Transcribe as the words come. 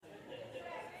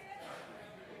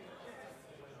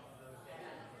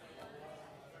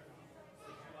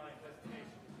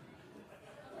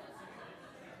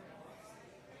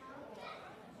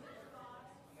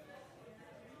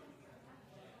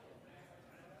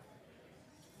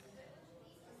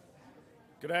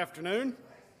Good afternoon.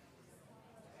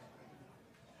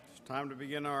 It's time to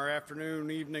begin our afternoon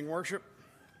evening worship.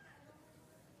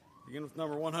 Begin with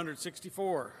number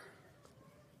 164.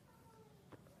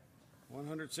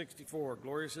 164,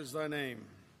 glorious is thy name.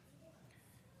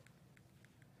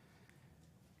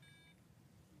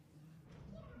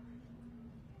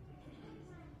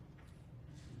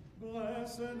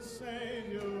 Blessed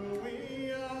Savior, we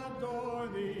adore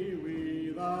thee,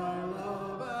 we thy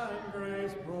love and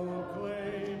grace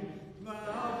proclaim. Thou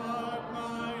art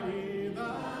mighty, thou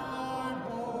art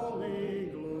holy,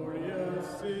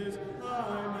 glorious is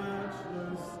thy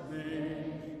matchless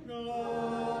name. Glorious,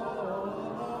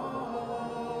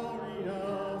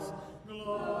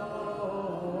 glorious,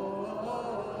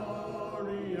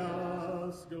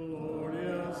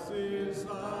 glorious is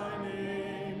thy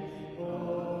name, O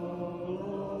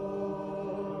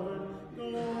Lord.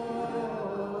 Glorious,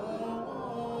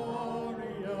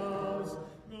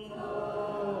 glorious,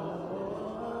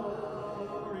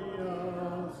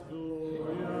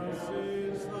 glorious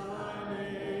is thy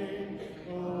name,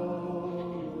 O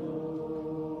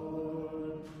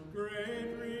Lord. Great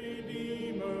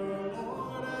Redeemer,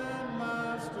 Lord and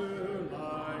Master,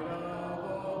 Light of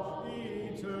all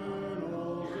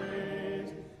eternal days,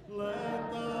 let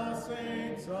the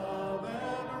saints of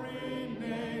every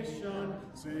nation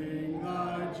sing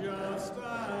thy just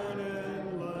and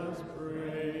endless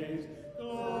praise.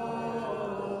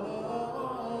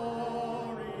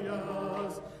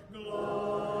 Glorious,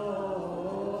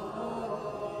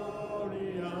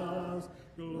 glorious,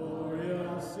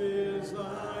 glorious is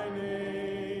thy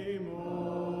name, O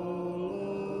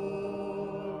Lord.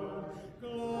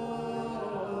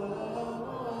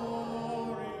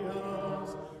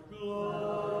 Glorious,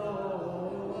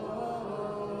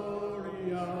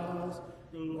 glorious,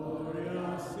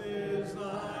 glorious is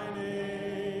thy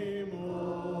name, O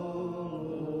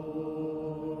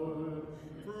Lord.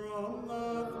 From the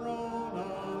throne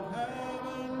of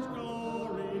heaven's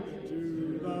glory to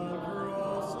the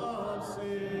cross of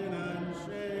sin and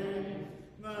shame,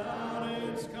 thou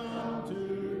didst come to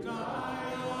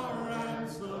die a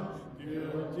ransom,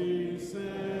 guilty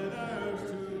sinners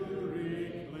to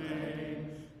reclaim.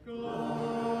 Glorious,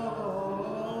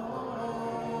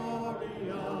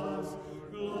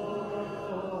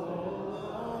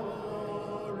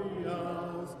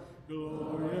 glorious,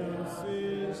 glorious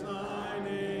is thy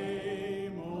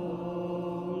name, O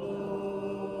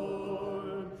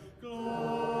Lord. Glorious,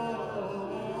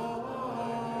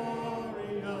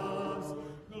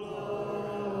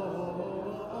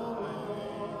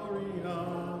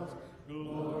 glorious,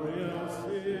 glorious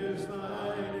is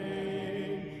thy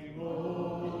name, O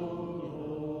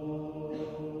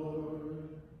Lord.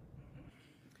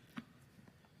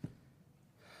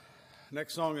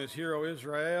 Next song is Hero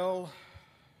Israel.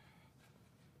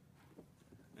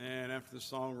 And after the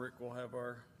song, Rick will have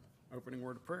our opening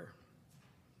word of prayer.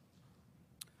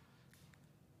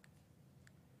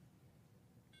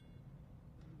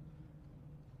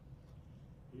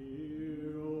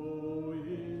 Hear, O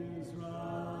Israel,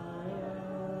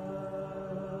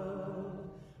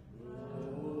 the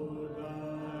Lord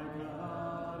thy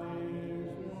God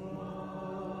is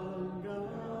one God.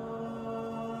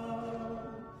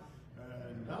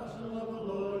 And thou shalt love the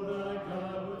Lord thy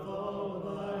God with all of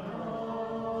thy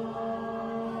heart.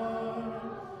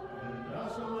 And thou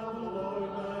shalt love the Lord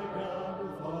thy God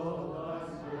with all of thy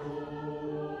soul.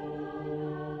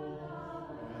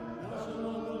 And thou shalt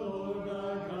love the Lord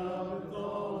thy God with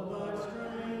all of thy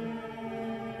strength.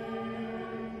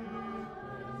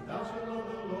 And thou shalt love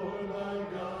the Lord thy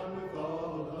God with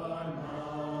all of thy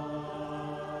mind.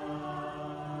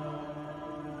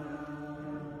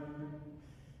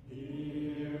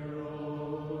 Hear,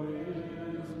 O Israel,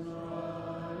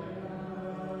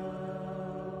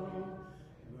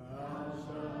 thou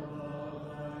shalt love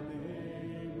thy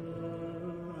neighbor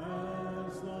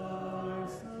as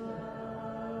thyself.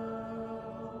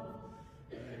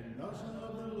 And thou shalt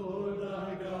love the Lord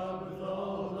thy God with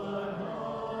all thy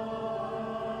heart.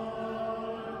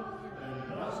 And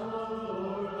thou shalt love the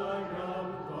Lord thy God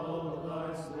with all thy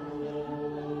soul.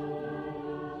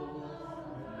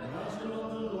 And thou shalt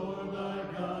love the Lord thy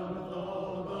God with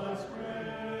all thy strength.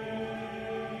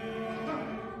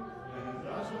 And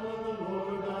thou shalt love the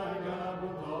Lord thy God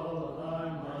with all thy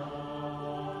mind.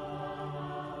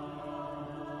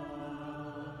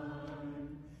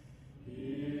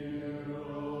 Hear,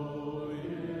 O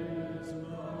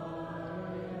Israel.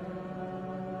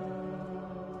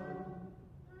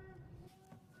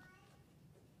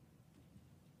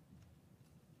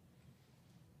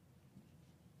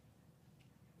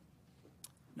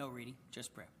 No reading,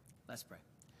 just prayer. Let's pray.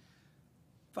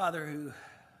 Father who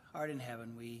art in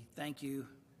heaven, we thank you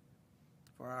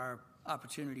for our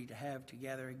opportunity to have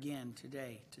together again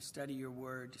today, to study your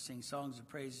word, to sing songs of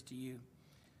praise to you,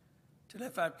 to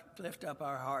lift up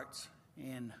our hearts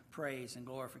in praise and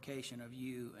glorification of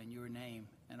you and your name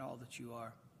and all that you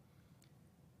are.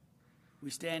 We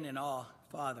stand in awe,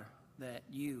 Father, that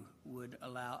you would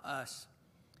allow us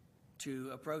to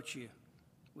approach you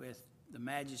with the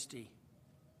majesty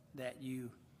that you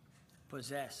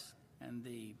possess and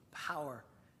the power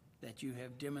that you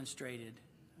have demonstrated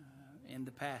in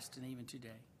the past and even today.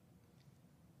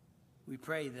 We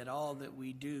pray that all that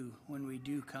we do when we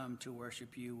do come to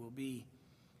worship you will be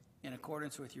in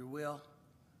accordance with your will,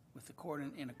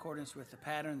 in accordance with the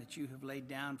pattern that you have laid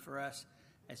down for us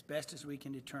as best as we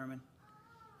can determine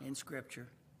in Scripture,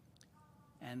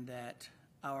 and that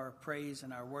our praise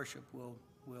and our worship will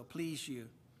please you,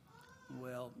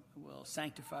 will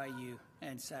sanctify you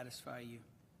and satisfy you.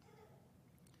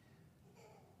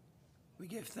 We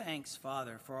give thanks,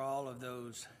 Father, for all of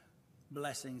those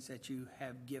blessings that you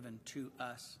have given to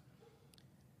us.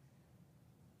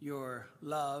 Your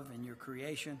love and your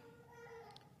creation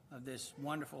of this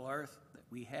wonderful earth that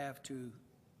we have to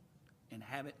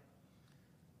inhabit.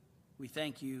 We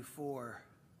thank you for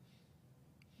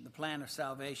the plan of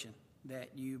salvation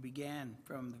that you began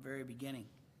from the very beginning,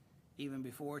 even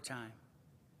before time,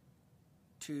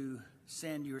 to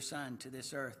send your Son to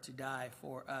this earth to die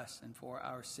for us and for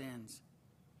our sins,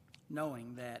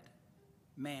 knowing that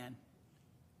man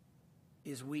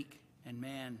is weak and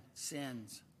man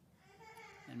sins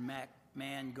and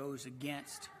man goes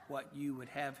against what you would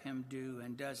have him do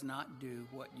and does not do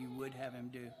what you would have him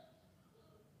do.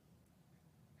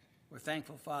 We're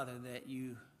thankful, Father, that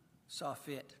you saw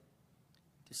fit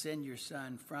to send your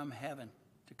Son from heaven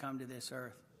to come to this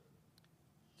earth,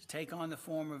 to take on the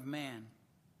form of man,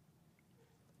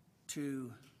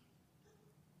 to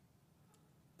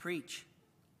preach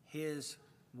his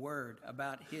word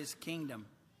about his kingdom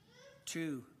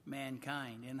to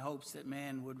mankind in hopes that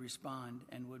man would respond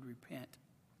and would repent.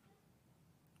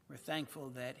 We're thankful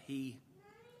that he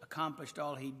accomplished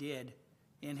all he did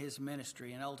in his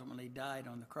ministry and ultimately died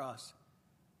on the cross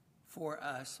for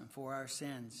us and for our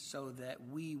sins so that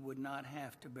we would not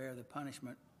have to bear the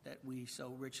punishment that we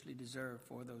so richly deserve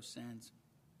for those sins.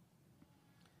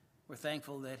 We're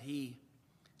thankful that he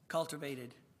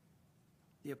cultivated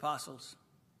the apostles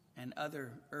and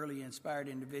other early inspired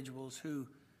individuals who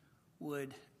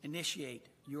would initiate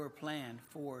your plan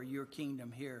for your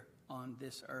kingdom here on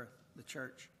this earth, the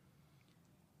church.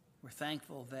 We're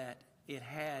thankful that it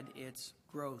had its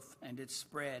growth and its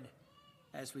spread,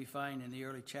 as we find in the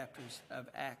early chapters of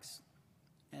Acts,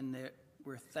 and that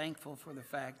we're thankful for the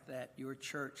fact that your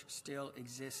church still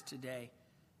exists today,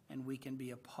 and we can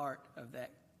be a part of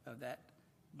that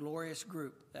glorious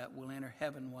group that will enter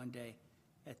heaven one day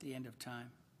at the end of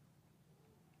time.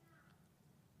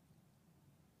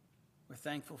 We're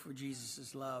thankful for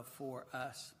Jesus' love for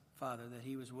us, Father, that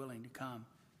he was willing to come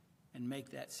and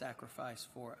make that sacrifice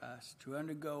for us, to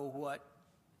undergo what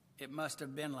it must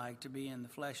have been like to be in the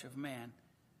flesh of man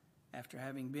after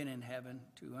having been in heaven,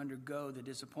 to undergo the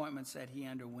disappointments that he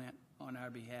underwent on our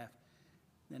behalf,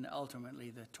 then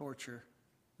ultimately the torture,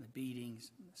 the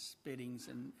beatings, the spittings,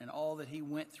 and all that he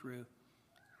went through,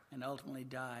 and ultimately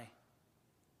die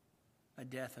a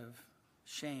death of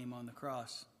shame on the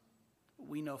cross.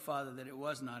 We know, Father, that it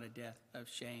was not a death of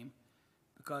shame,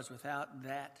 because without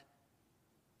that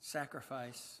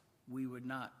sacrifice, we would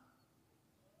not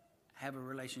have a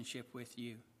relationship with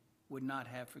you, would not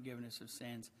have forgiveness of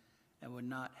sins, and would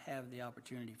not have the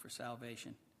opportunity for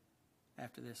salvation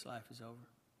after this life is over.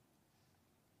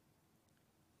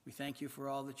 We thank you for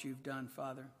all that you've done,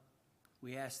 Father.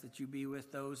 We ask that you be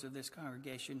with those of this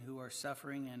congregation who are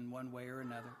suffering in one way or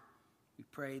another. We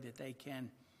pray that they can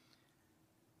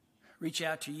reach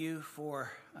out to you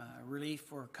for relief,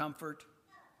 for comfort,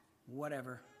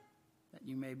 whatever that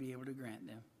you may be able to grant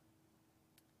them.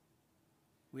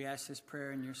 We ask this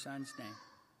prayer in your Son's name.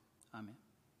 Amen.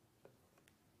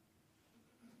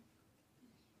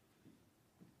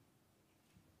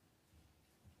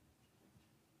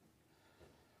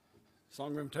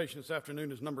 Song of invitation this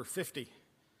afternoon is number 50,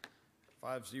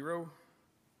 50.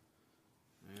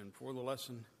 And for the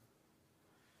lesson,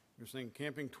 you're singing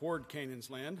Camping Toward Canaan's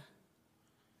Land.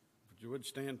 If you would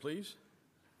stand, please,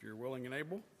 if you're willing and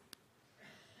able.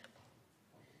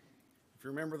 If you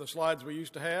remember the slides we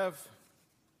used to have,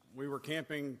 we were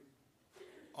camping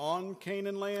on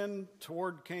Canaan land,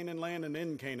 toward Canaan land, and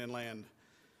in Canaan land.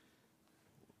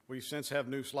 We since have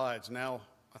new slides. Now,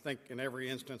 I think in every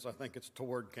instance, I think it's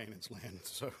toward Canaan's land.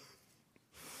 So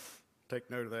take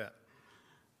note of that.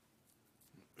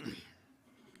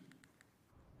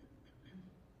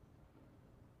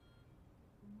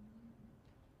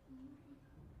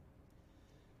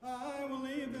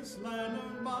 this land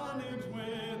of bondage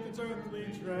with its earthly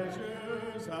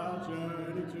treasures. I'll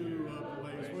journey to a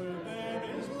place where there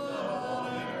is love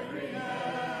on every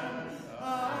hand.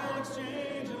 I'll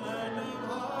exchange a land of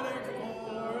heartache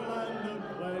for a land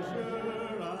of pleasure.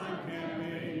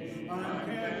 I'm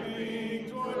camping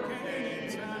toward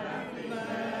Canaan's happy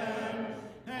land.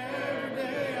 Every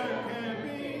day I'm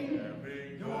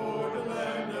camping toward the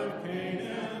land of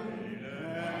Canaan.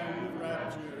 And with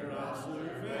rapture I'll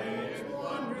survey its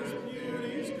wondrous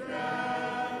beauties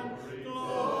grand.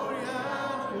 Glory,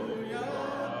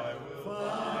 hallelujah,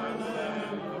 find the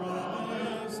land of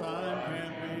promise. I'm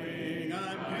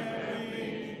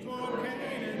camping toward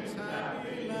Canaan's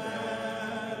happy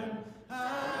land.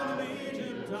 Out of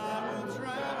Egypt I will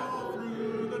travel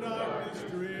through the darkness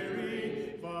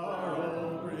dreary, far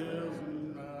over hills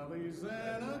and valleys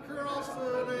and across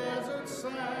the desert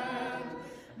sand.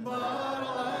 But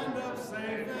I'll end up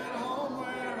safe at home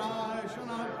where I shall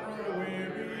not grow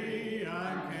weary.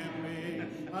 I'm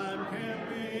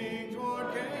camping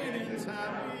toward Canaan's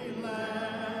happy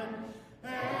land.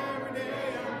 Every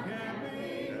day I'm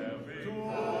camping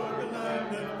toward the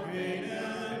land of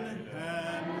Canaan.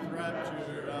 And with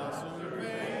rapture I'll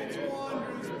survey its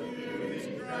wondrous beauties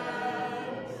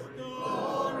grand.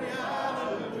 Glory,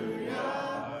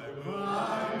 hallelujah,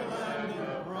 find the land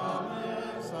of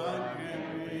promise. I'm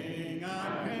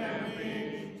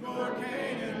camping toward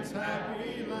Canaan's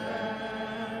happy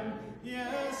land.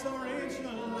 Yes, I'll reach the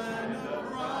land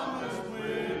of promise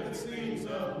with its scenes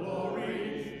of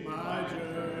glory. My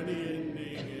journey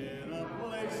ending in a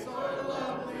place so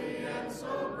lovely and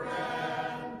so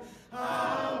grand.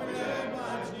 I'll be led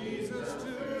by Jesus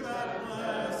to that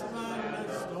blessed land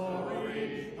of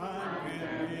story. I'm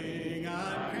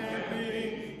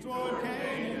camping toward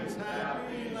Canaan's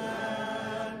happy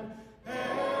land.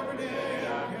 Every day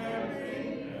I'm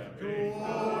camping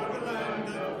toward the land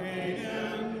of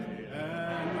Canaan.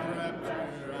 And with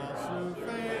rapture I'll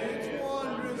survey its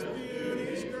wondrous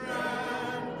beauties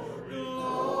grand.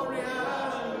 Glory,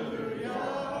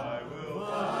 hallelujah,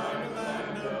 find the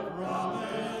land of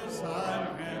promise. I'm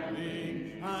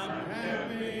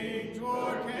camping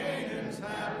toward Canaan's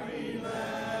happy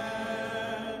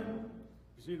land.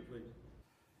 Be seated, please.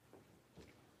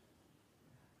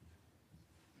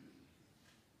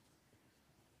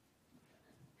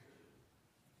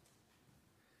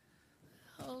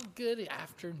 Oh, good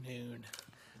afternoon.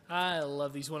 I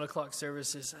love these 1 o'clock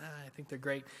services. I think they're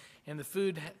great. And the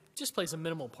food just plays a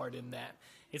minimal part in that.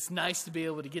 It's nice to be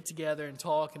able to get together and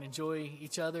talk and enjoy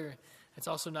each other. It's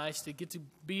also nice to get to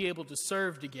be able to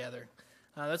serve together.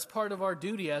 That's part of our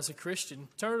duty as a Christian.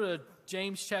 Turn to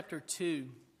James chapter 2.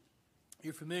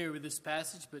 You're familiar with this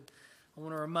passage, but I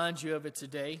want to remind you of it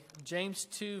today. James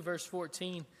 2, verse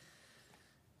 14.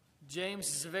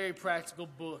 James is a very practical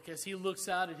book. As he looks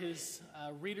out at his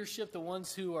readership, the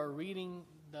ones who are reading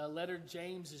the letter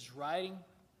James is writing,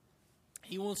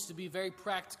 he wants to be very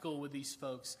practical with these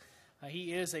folks.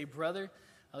 He is a brother,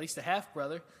 at least a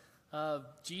half-brother, of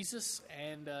Jesus,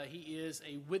 and he is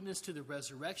a witness to the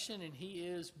resurrection, and he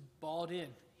is bought in.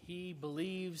 He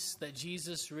believes that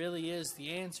Jesus really is the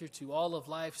answer to all of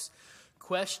life's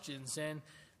questions. And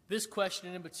this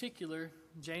question in particular,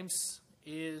 James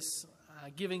is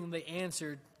giving the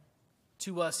answer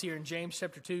to us here in James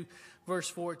chapter 2, verse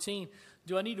 14.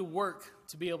 Do I need to work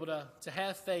to be able to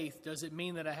have faith? Does it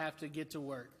mean that I have to get to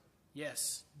work?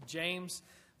 Yes. James,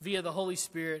 via the Holy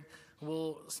Spirit,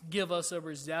 will give us a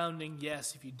resounding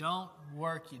yes. If you don't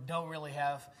work, you don't really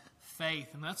have faith.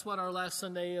 And that's what our last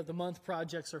Sunday of the month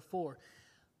projects are for.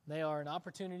 They are an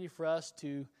opportunity for us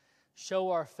to show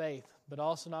our faith, but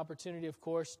also an opportunity, of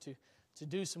course, to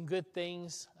do some good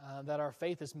things that our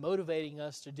faith is motivating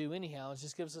us to do anyhow. It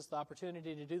just gives us the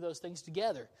opportunity to do those things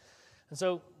together. And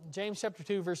so, James chapter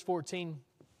 2, verse 14,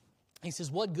 he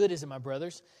says, "What good is it, my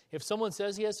brothers, if someone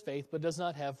says he has faith but does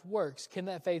not have works? Can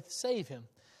that faith save him?"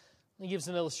 He gives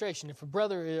an illustration. If a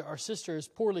brother or sister is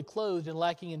poorly clothed and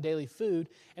lacking in daily food,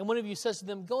 and one of you says to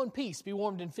them, "Go in peace, be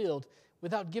warmed and filled,"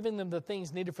 without giving them the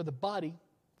things needed for the body,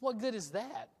 what good is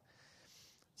that?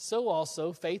 So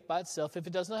also, faith by itself, if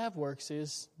it does not have works,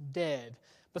 is dead.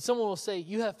 But someone will say,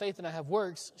 "You have faith and I have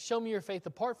works. Show me your faith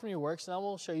apart from your works, and I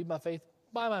will show you my faith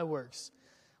by my works."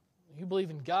 You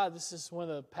believe in God. This is one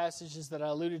of the passages that I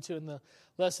alluded to in the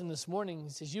lesson this morning. He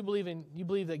says, you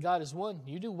believe that God is one.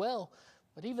 You do well.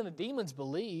 But even the demons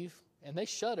believe, and they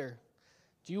shudder.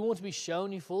 Do you want to be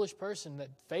shown, you foolish person, that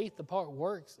faith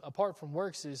apart from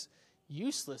works is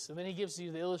useless? And then he gives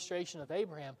you the illustration of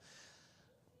Abraham,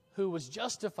 who was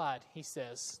justified, he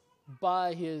says,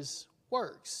 by his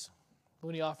works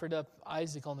when he offered up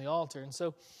Isaac on the altar. And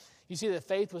so, You see that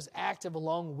faith was active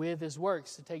along with his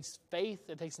works. It takes faith,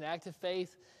 it takes an active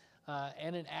faith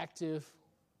and an active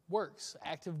works,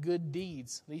 active good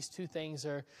deeds. These two things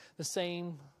are the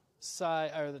same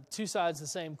side, or the two sides of the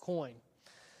same coin.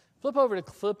 Flip over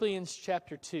to Philippians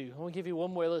chapter 2. I want to give you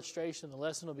one more illustration. The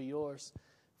lesson will be yours.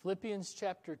 Philippians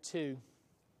chapter 2.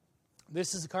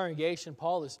 This is a congregation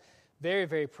Paul is very,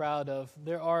 very proud of.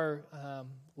 There are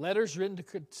letters written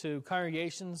to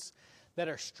congregations that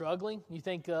are struggling. You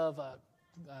think of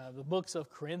the books of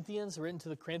Corinthians written to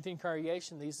the Corinthian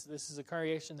congregation. This is a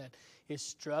congregation that is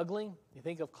struggling. You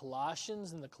think of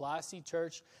Colossians and the Colossae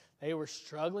church. They were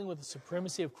struggling with the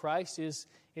supremacy of Christ. Is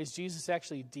Jesus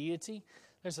actually deity?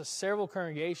 There's several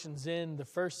congregations in the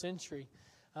first century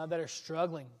that are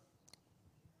struggling.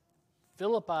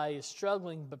 Philippi is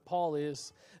struggling, but Paul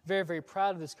is very, very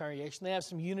proud of this congregation. They have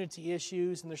some unity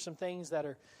issues, and there's some things that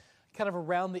are kind of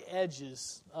around the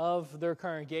edges of their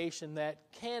congregation that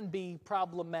can be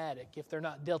problematic if they're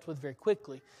not dealt with very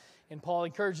quickly. And Paul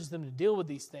encourages them to deal with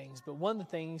these things. But one of the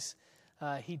things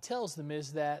he tells them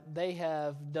is that they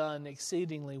have done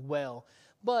exceedingly well.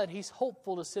 But he's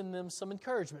hopeful to send them some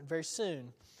encouragement very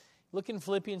soon. Look in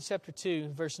Philippians chapter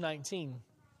 2, verse 19.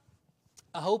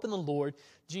 I hope in the Lord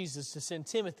Jesus to send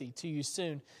Timothy to you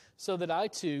soon, so that I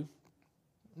too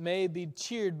may be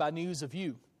cheered by news of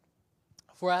you.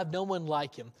 For I have no one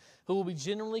like him, who will be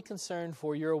genuinely concerned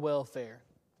for your welfare.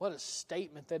 What a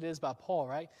statement that is by Paul,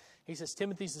 right? He says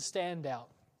Timothy's the standout.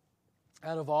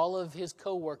 Out of all of his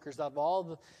co-workers, out of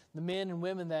all the men and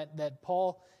women that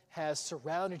Paul has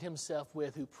surrounded himself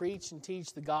with, who preach and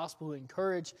teach the gospel, who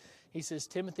encourage, he says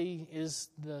Timothy is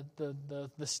the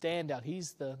standout.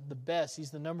 He's the best.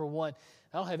 He's the number one.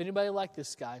 I don't have anybody like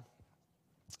this guy.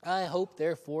 I hope,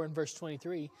 therefore, in verse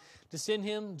 23, to send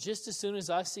him just as soon as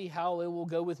I see how it will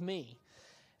go with me.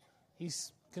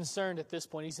 He's concerned at this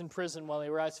point. He's in prison while he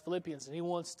writes Philippians, and he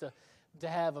wants to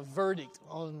have a verdict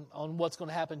on what's going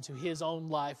to happen to his own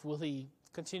life. Will he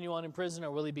continue on in prison,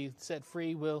 or will he be set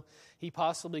free? Will he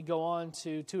possibly go on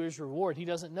to his reward? He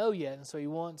doesn't know yet, and so he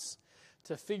wants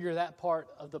to figure that part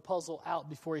of the puzzle out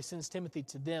before he sends Timothy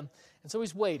to them. And so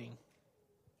he's waiting.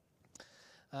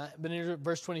 But in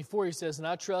verse 24 he says, and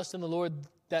I trust in the Lord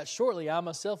that shortly I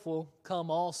myself will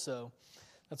come also.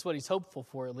 That's what he's hopeful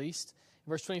for, at least.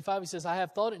 In verse 25 he says, I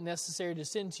have thought it necessary to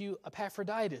send to you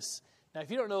Epaphroditus. Now if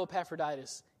you don't know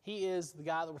Epaphroditus, he is the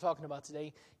guy that we're talking about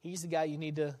today. He's the guy you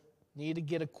need to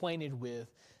get acquainted with.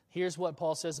 Here's what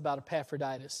Paul says about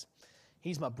Epaphroditus.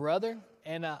 He's my brother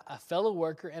and a fellow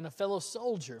worker and a fellow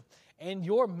soldier and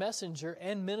your messenger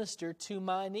and minister to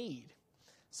my need.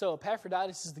 So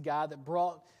Epaphroditus is the guy that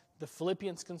brought the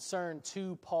Philippians' concern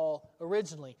to Paul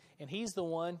originally. And he's the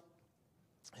one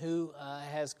who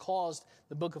has caused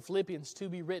the book of Philippians to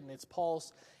be written. It's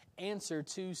Paul's answer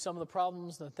to some of the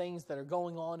problems and the things that are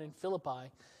going on in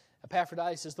Philippi.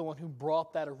 Epaphroditus is the one who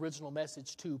brought that original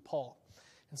message to Paul.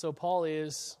 And so Paul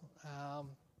is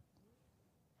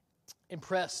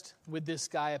impressed with this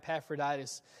guy,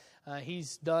 Epaphroditus.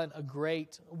 He's done a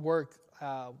great work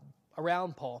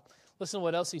around Paul. Listen to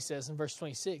what else he says in verse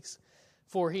 26.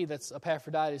 For he, that's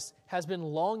Epaphroditus, has been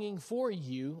longing for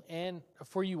you and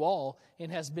for you all,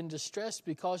 and has been distressed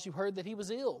because you heard that he was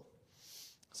ill.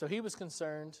 So he was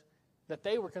concerned that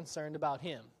they were concerned about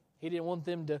him. He didn't want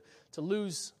them to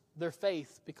lose their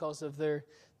faith because of their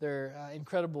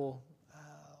incredible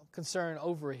concern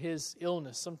over his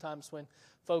illness. Sometimes when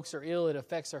folks are ill, it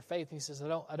affects our faith. He says,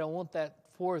 I don't want that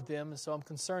for them, and so I'm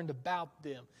concerned about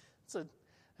them.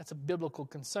 That's a biblical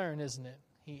concern, isn't it?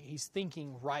 He's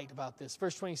thinking right about this.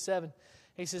 Verse 27,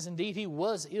 he says, indeed, he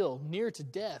was ill, near to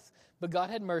death, but God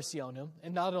had mercy on him,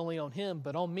 and not only on him,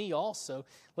 but on me also,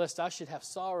 lest I should have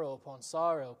sorrow upon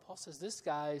sorrow. Paul says this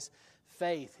guy's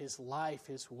faith, his life,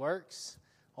 his works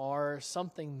are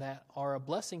something that are a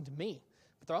blessing to me,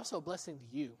 but they're also a blessing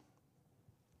to you.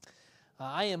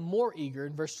 I am more eager,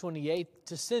 in verse 28,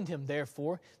 to send him,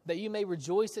 therefore, that you may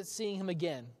rejoice at seeing him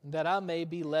again, that I may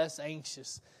be less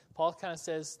anxious. Paul kind of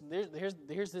says,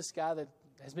 here's this guy that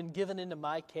has been given into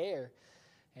my care,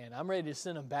 and I'm ready to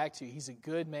send him back to you. He's a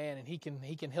good man, and he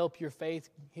can help your faith.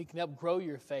 He can help grow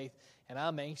your faith, and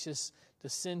I'm anxious to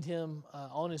send him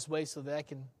on his way so that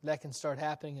can start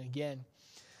happening again.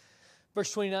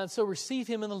 Verse 29, so receive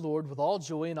him in the Lord with all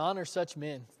joy and honor such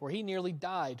men, for he nearly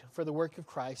died for the work of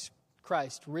Christ,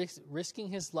 risking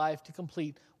his life to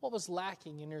complete what was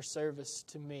lacking in your service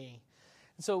to me.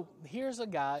 And so here's a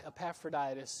guy,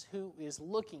 Epaphroditus, who is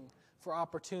looking for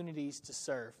opportunities to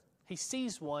serve. He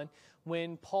sees one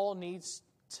when Paul needs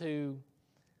to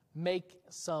make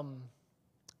some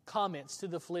comments to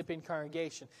the Philippian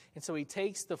congregation. And so he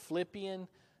takes the Philippian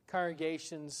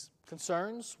congregation's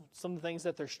concerns, some of the things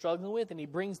that they're struggling with, and he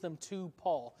brings them to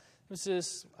Paul. This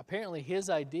is apparently his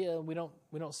idea. We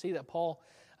don't see that Paul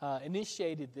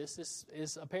initiated this. This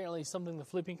is apparently something the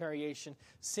Philippian congregation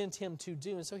sent him to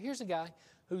do. And so here's a guy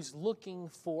who's looking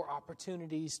for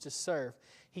opportunities to serve.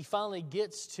 He finally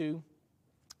gets to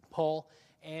Paul,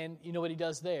 and you know what he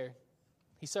does there?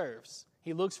 He serves.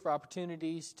 He looks for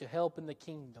opportunities to help in the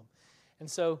kingdom. And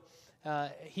so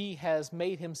he has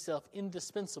made himself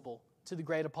indispensable to the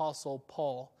great apostle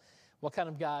Paul. What kind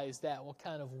of guy is that? What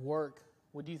kind of work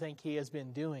would you think he has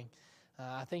been doing?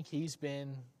 I think he's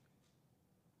been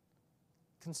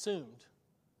consumed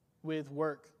with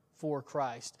work for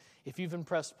Christ. If you've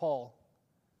impressed Paul,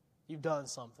 you've done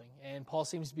something. And Paul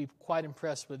seems to be quite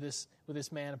impressed with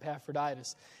this man,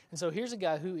 Epaphroditus. And so here's a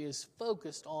guy who is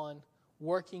focused on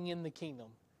working in the kingdom.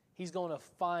 He's going to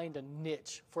find a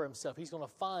niche for himself. He's going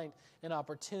to find an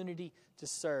opportunity to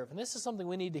serve. And this is something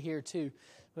we need to hear too,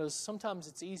 because sometimes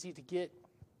it's easy to get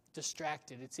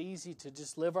distracted. It's easy to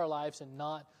just live our lives and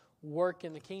not work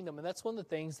in the kingdom. And that's one of the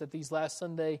things that these last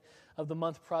Sunday of the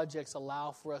month projects allow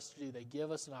for us to do. They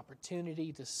give us an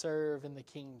opportunity to serve in the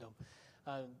kingdom.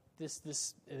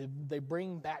 They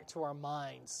bring back to our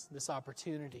minds this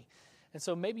opportunity. And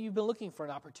so maybe you've been looking for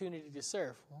an opportunity to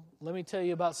serve. Well, let me tell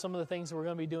you about some of the things that we're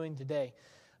going to be doing today.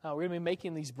 We're going to be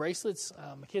making these bracelets.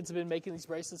 My kids have been making these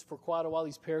bracelets for quite a while,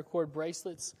 these paracord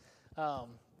bracelets.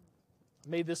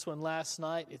 Made this one last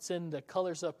night. It's in the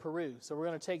colors of Peru. So we're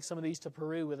going to take some of these to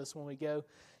Peru with us when we go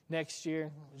next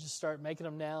year. We'll just start making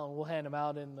them now, and we'll hand them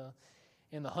out in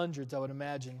the hundreds, I would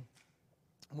imagine.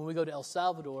 When we go to El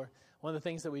Salvador, one of the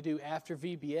things that we do after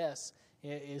VBS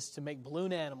is to make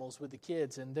balloon animals with the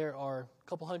kids. And there are a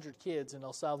couple hundred kids in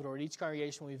El Salvador at each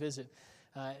congregation we visit.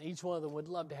 Each one of them would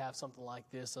love to have something like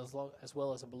this, as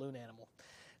well as a balloon animal.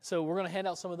 So we're going to hand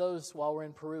out some of those while we're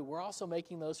in Peru. We're also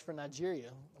making those for Nigeria.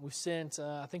 We've sent,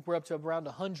 I think we're up to around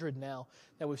 100 now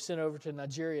that we've sent over to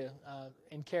Nigeria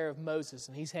in care of Moses.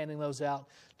 And he's handing those out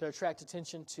to attract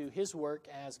attention to his work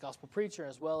as gospel preacher,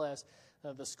 as well as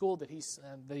the school that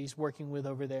he's working with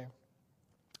over there.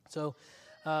 So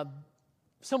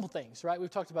simple things, right?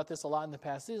 We've talked about this a lot in the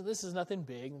past. This is nothing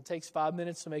big. It takes 5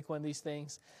 minutes to make one of these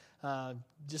things.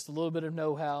 Just a little bit of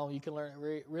know-how. You can learn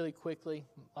it really quickly.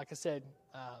 Like I said,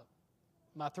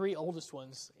 my three oldest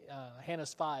ones,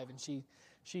 Hannah's 5, and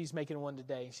she's making one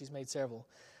today. She's made several.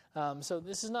 So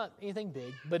this is not anything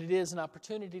big, but it is an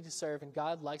opportunity to serve, and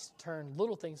God likes to turn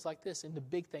little things like this into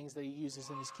big things that He uses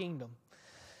in His kingdom.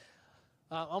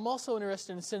 I'm also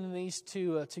interested in sending these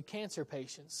to cancer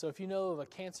patients. So if you know of a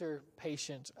cancer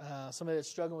patient, somebody that's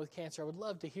struggling with cancer, I would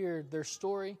love to hear their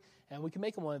story, and we can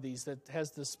make them one of these that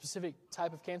has the specific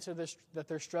type of cancer that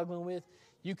they're struggling with.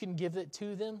 You can give it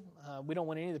to them. We don't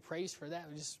want any of the praise for that.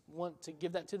 We just want to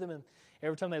give that to them, and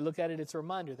every time they look at it, it's a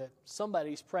reminder that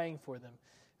somebody's praying for them.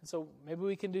 And so maybe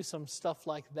we can do some stuff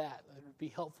like that. It would be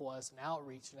helpful as an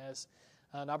outreach and as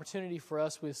an opportunity for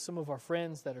us with some of our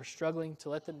friends that are struggling to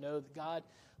let them know that God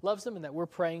loves them and that we're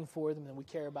praying for them and we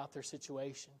care about their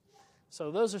situation.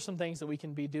 So those are some things that we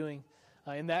can be doing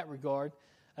in that regard.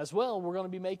 As well, we're going to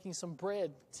be making some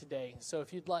bread today. So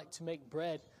if you'd like to make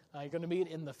bread, you're going to meet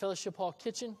in the fellowship hall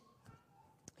kitchen.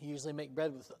 You usually make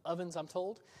bread with ovens, I'm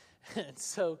told. And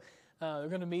so we're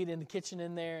going to meet in the kitchen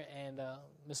in there, and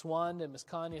Miss Wanda and Miss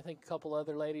Connie, I think a couple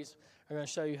other ladies, are going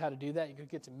to show you how to do that. You could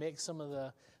get to mix some of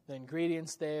the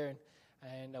ingredients there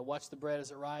and watch the bread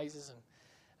as it rises,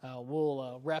 and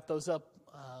we'll wrap those up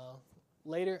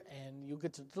later, and you'll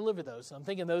get to deliver those. I'm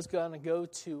thinking those going to go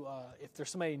to if there's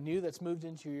somebody new that's moved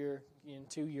into your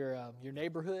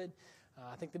neighborhood.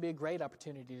 I think that'd be a great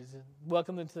opportunity to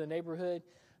welcome them to the neighborhood,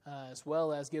 as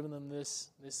well as giving them this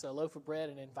loaf of bread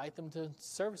and invite them to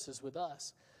services with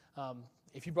us.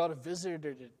 If you brought a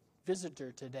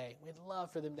visitor today, we'd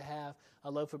love for them to have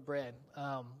a loaf of bread.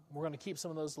 We're going to keep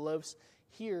some of those loaves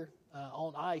here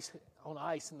on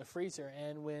ice in the freezer,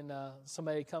 and when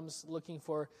somebody comes looking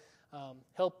for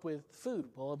help with food,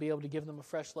 we'll be able to give them a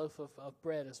fresh loaf of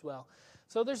bread as well.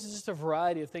 So there's just a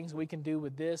variety of things we can do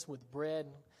with this, with bread,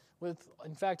 with,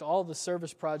 in fact, all the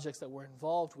service projects that we're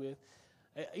involved with.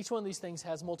 Each one of these things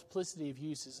has multiplicity of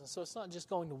uses, and so it's not just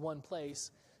going to one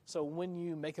place. So when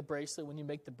you make a bracelet, when you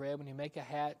make the bread, when you make a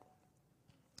hat,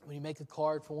 when you make a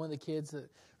card for one of the kids that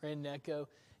are in NECO,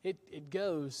 it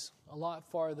goes a lot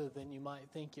farther than you might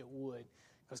think it would,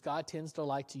 because God tends to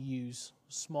like to use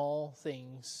small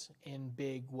things in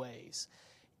big ways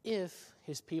if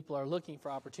His people are looking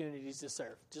for opportunities to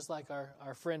serve. Just like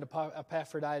our friend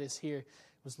Epaphroditus here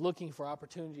was looking for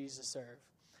opportunities to serve.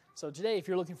 So today, if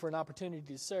you're looking for an opportunity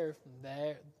to serve,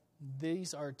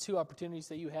 these are two opportunities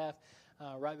that you have.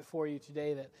 right before you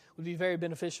today that would be very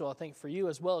beneficial, I think, for you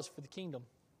as well as for the kingdom.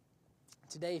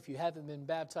 Today, if you haven't been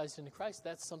baptized into Christ,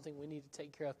 that's something we need to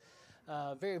take care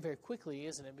of very, very quickly,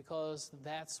 isn't it? Because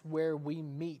that's where we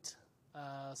meet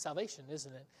salvation,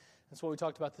 isn't it? That's what we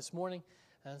talked about this morning.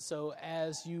 And so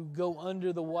as you go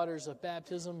under the waters of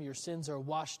baptism, your sins are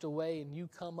washed away, and you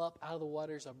come up out of the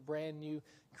waters a brand new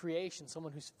creation,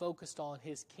 someone who's focused on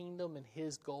his kingdom and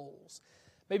his goals.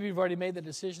 Maybe you've already made the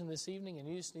decision this evening, and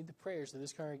you just need the prayers of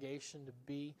this congregation to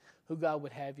be who God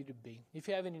would have you to be. If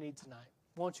you have any need tonight,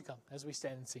 won't you come as we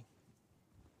stand and sing?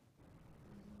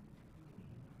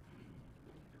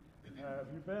 Have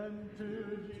you been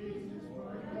to Jesus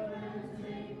for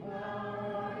cleansing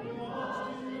power? Are you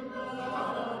washed in the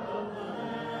blood of the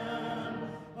Lamb?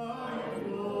 Are you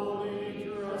fully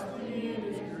trusting in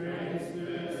His grace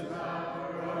this hour?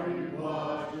 Are you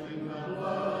washed in the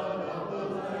blood of the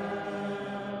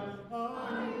Lamb?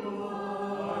 Are you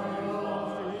washed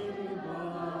in the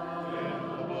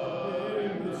blood,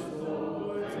 in the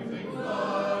soul, in the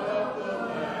blood of the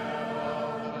Lamb?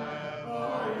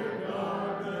 Are your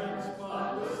garments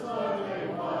spotless? Are they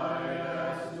white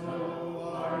as snow?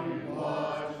 Are you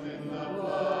washed in the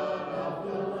blood of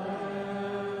the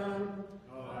Lamb?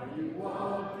 Are you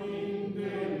walking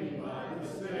daily by the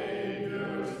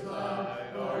Savior's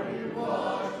side? Are you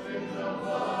washed in the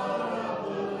blood of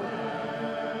the Lamb?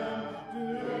 Do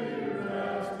you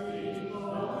rest each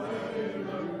moment in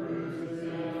the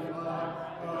crucified?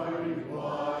 Are you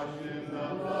washed in the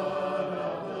blood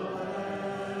of the Lamb?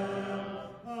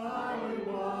 Are you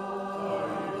washed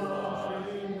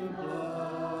in the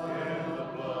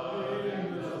blood, in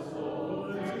the soul,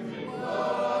 in the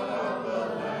blood of the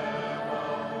Lamb?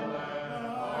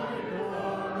 Are your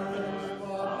garments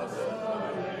spotless? Are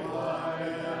they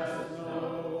white as snow?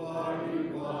 Are you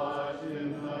washed in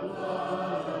the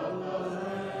blood of the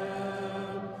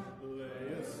Lamb? Lay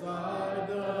aside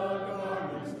the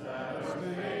garments that are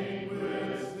stained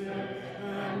with sin,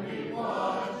 and be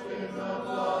washed in the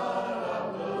blood of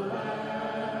the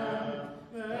Lamb.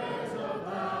 There's a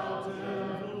fountain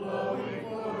flowing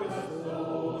for the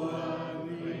soul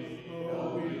unclean.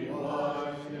 Oh, be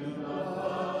washed in the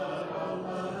blood of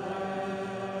the Lamb.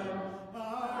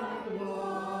 Are you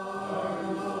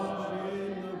washed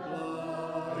in the blood,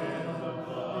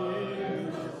 in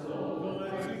the soul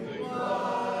cleansing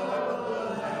blood of the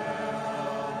Lamb?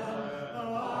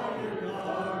 Are your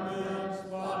garments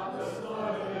spotless?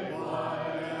 Are they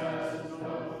white as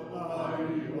snow? Are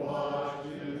you washed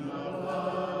in the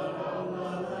blood of the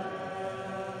Lamb?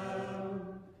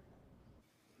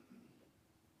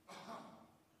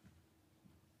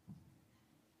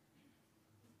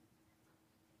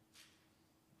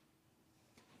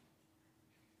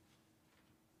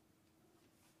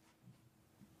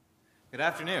 Good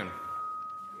afternoon.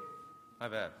 My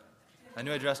bad. I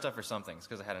knew I dressed up for something. It's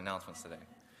because I had announcements today.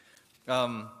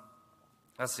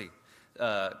 Let's see.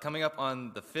 Coming up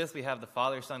on the 5th, we have the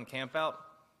Father-Son Campout.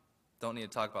 Don't need to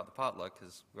talk about the potluck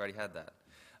because we already had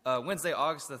that. Wednesday,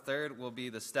 August the 3rd, will be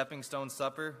the Stepping Stone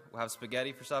Supper. We'll have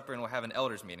spaghetti for supper, and we'll have an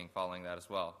elders meeting following that as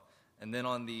well. And then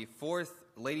on the 4th,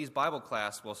 ladies' Bible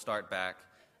class will start back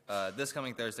this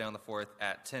coming Thursday on the 4th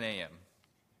at 10 a.m.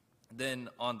 Then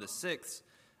on the 6th,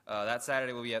 that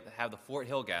Saturday, we'll have the Fort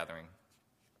Hill gathering.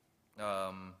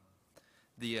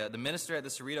 The minister at the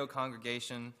Cerrito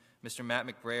congregation, Mr. Matt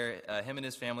McBrayer, him and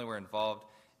his family were involved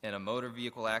in a motor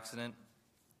vehicle accident.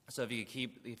 So if you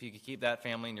could keep that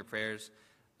family in your prayers.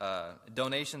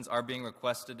 Donations are being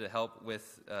requested to help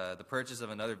with the purchase of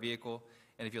another vehicle.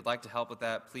 And if you'd like to help with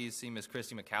that, please see Ms.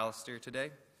 Christy McAllister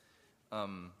today.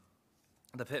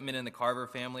 The Pittman and the Carver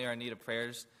family are in need of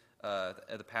prayers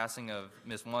at the passing of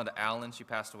Miss Wanda Allen. She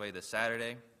passed away this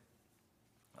Saturday.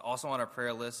 Also on our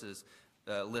prayer list is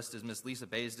Miss Lisa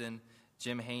Baisden,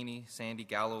 Jim Haney, Sandy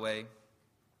Galloway,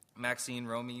 Maxine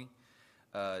Romy,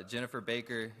 Jennifer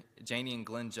Baker, Janie and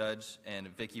Glenn Judge, and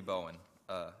Vicki Bowen.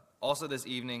 Also this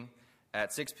evening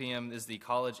at 6 p.m. is the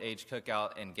college-age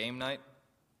cookout and game night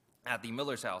at the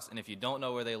Miller's house. And if you don't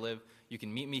know where they live, you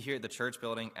can meet me here at the church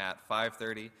building at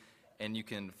 5:30, and you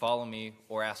can follow me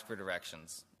or ask for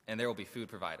directions. And there will be food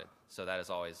provided, so that is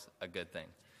always a good thing.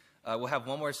 We'll have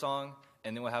one more song,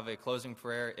 and then we'll have a closing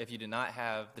prayer. If you did not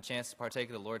have the chance to partake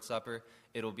of the Lord's Supper,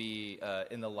 it'll be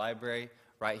in the library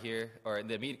right here, or in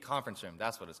the conference room.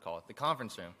 That's what it's called, the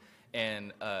conference room.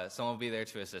 And someone will be there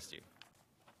to assist you.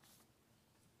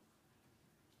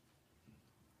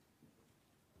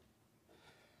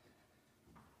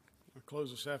 I'll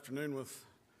close this afternoon with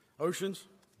Oceans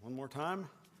one more time.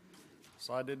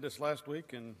 So I did this last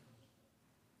week, and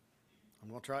I'm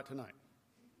going to try it tonight.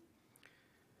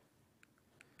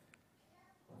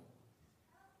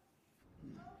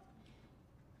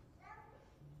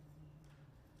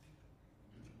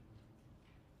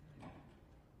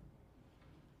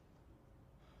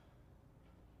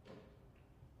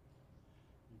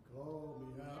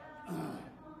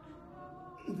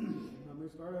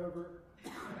 forever.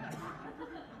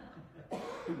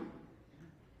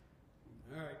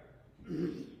 All right.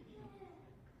 You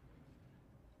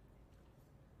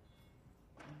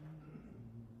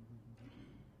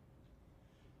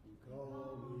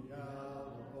call me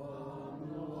out upon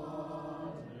the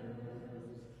waters,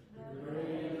 the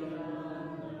great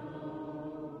unknown,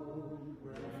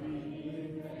 where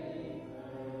feet may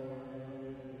fail.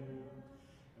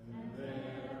 And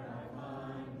there I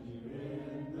find you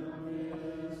in the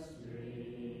mystery.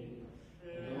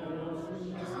 The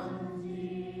ocean sounds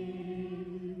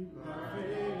deep, my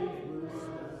faith will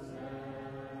stand.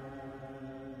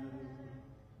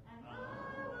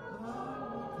 I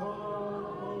will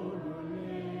call your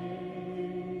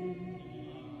name.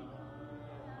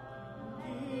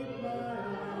 Keep my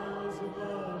eyes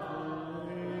above the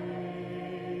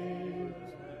waves.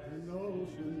 When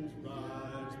oceans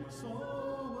rise, my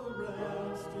soul will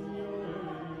rest in your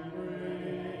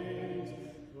embrace.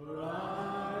 For I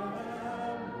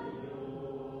am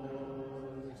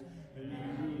yours,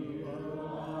 and you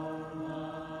are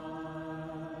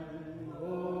mine. Oh,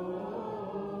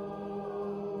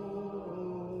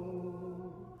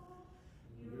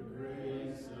 your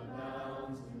grace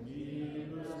abounds in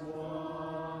deepest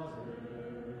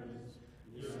waters.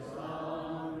 Your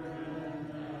sovereign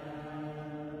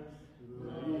hand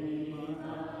will lead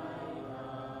my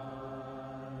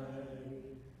life.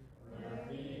 Where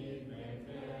feet may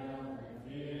fail and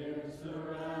fear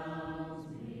surrounds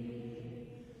me,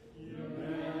 you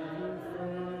never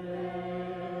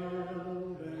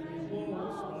failed and you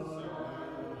won't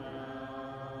start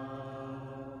now.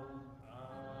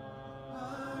 I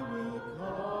will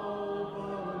call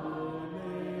upon your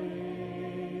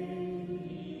name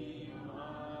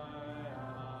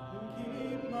and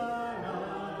keep my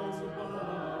eyes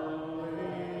above the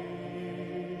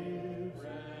waves.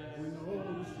 When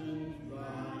oceans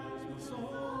rise, my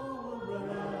soul will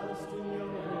rest in your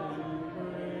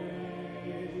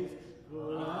embrace. For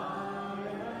I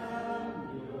am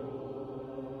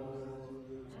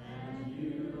yours, and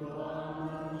you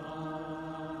are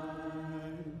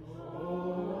mine.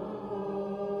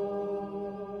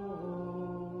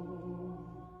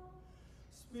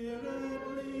 Spirit,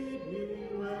 lead me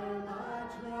where my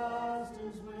trust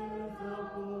is without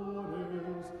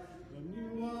borders. Let me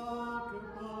walk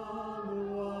upon the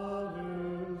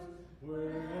waters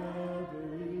wherever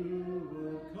you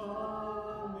would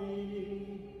call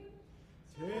me.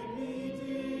 Take me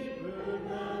deeper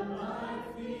than my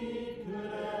feet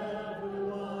could ever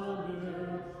wander,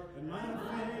 and my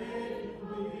faith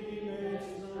will be made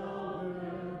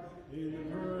stronger in the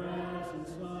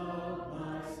presence of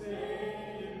my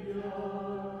Savior.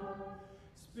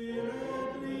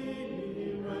 Spirit, lead me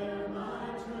where my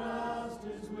trust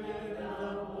is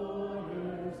without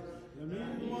borders.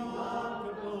 Let me walk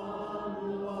upon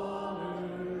the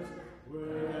waters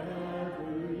wherever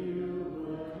you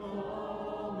would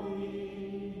call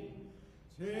me.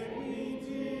 Take me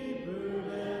deeper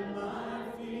than my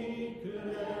feet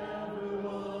could ever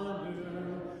wander,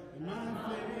 and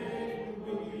my faith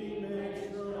will be made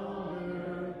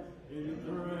stronger in the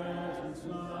presence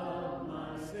of my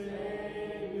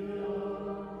Savior.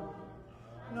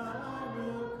 And I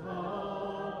will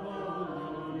call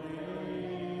upon your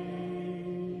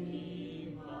name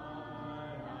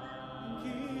and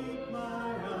keep my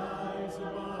eyes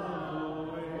above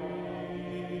the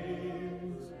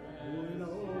waves. When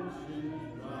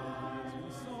oceans rise, my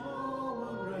soul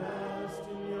will rest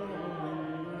in your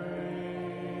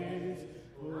embrace.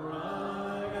 For I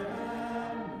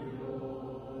am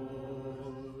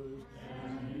yours,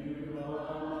 and you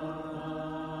are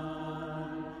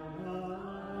mine. I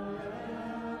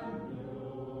am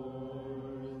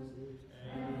yours,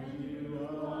 and you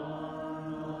are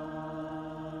mine.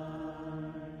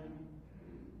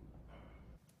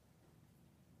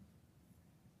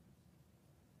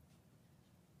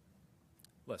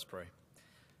 Let's pray.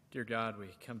 Dear God, we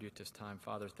come to you at this time,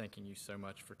 Father, thanking you so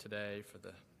much for today, for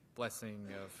the blessing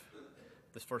of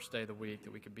this first day of the week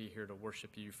that we could be here to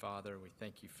worship you, Father. We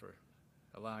thank you for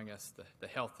allowing us the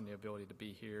health and the ability to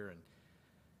be here, and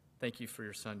thank you for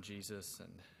your Son, Jesus,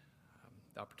 and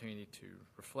the opportunity to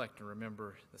reflect and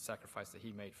remember the sacrifice that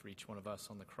he made for each one of us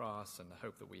on the cross and the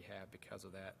hope that we have because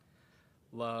of that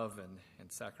love and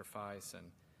sacrifice, and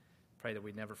pray that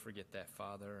we never forget that,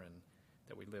 Father, and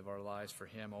that we live our lives for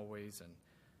him always. And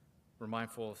we're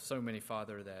mindful of so many,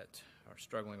 Father, that are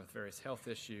struggling with various health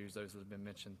issues, those that have been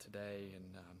mentioned today, and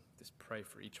just pray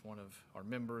for each one of our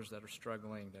members that are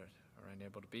struggling, that are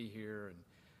unable to be here and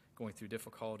going through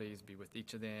difficulties. Be with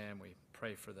each of them. We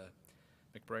pray for the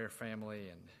McBrayer family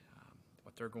and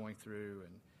what they're going through,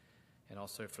 And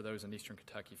also for those in eastern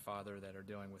Kentucky, Father, that are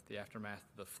dealing with the aftermath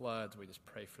of the floods, we just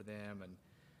pray for them and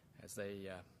as they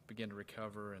begin to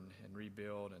recover and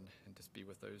rebuild and just be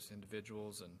with those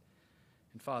individuals.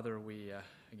 And Father, we,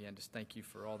 again, just thank you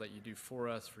for all that you do for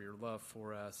us, for your love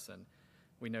for us. And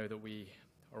we know that we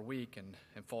are weak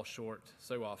and fall short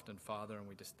so often, Father, and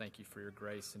we just thank you for your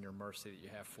grace and your mercy that you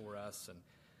have for us. And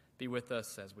be with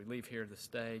us as we leave here this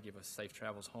day. Give us safe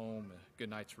travels home, a good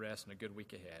night's rest, and a good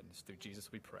week ahead. And it's through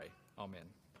Jesus we pray. Amen.